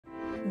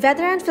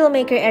Veteran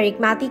filmmaker Erik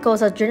Matti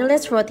calls out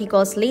journalists for what he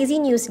calls lazy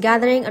news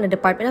gathering on the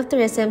Department of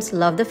Tourism's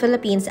Love the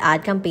Philippines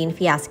ad campaign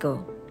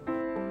fiasco.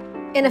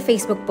 In a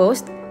Facebook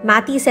post,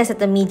 Matti says that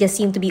the media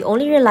seem to be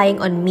only relying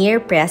on mere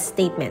press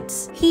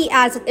statements. He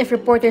adds that if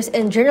reporters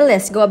and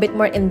journalists go a bit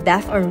more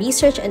in-depth on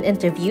research and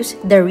interviews,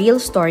 the real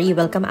story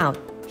will come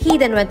out. He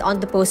then went on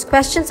to post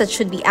questions that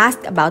should be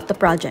asked about the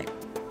project.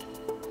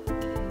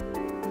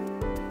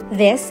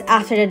 This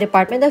after the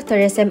Department of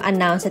Tourism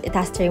announced that it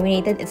has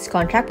terminated its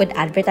contract with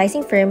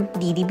advertising firm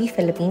DDB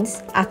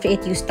Philippines after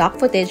it used stock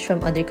footage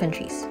from other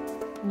countries.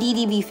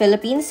 DDB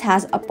Philippines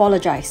has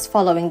apologized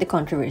following the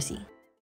controversy.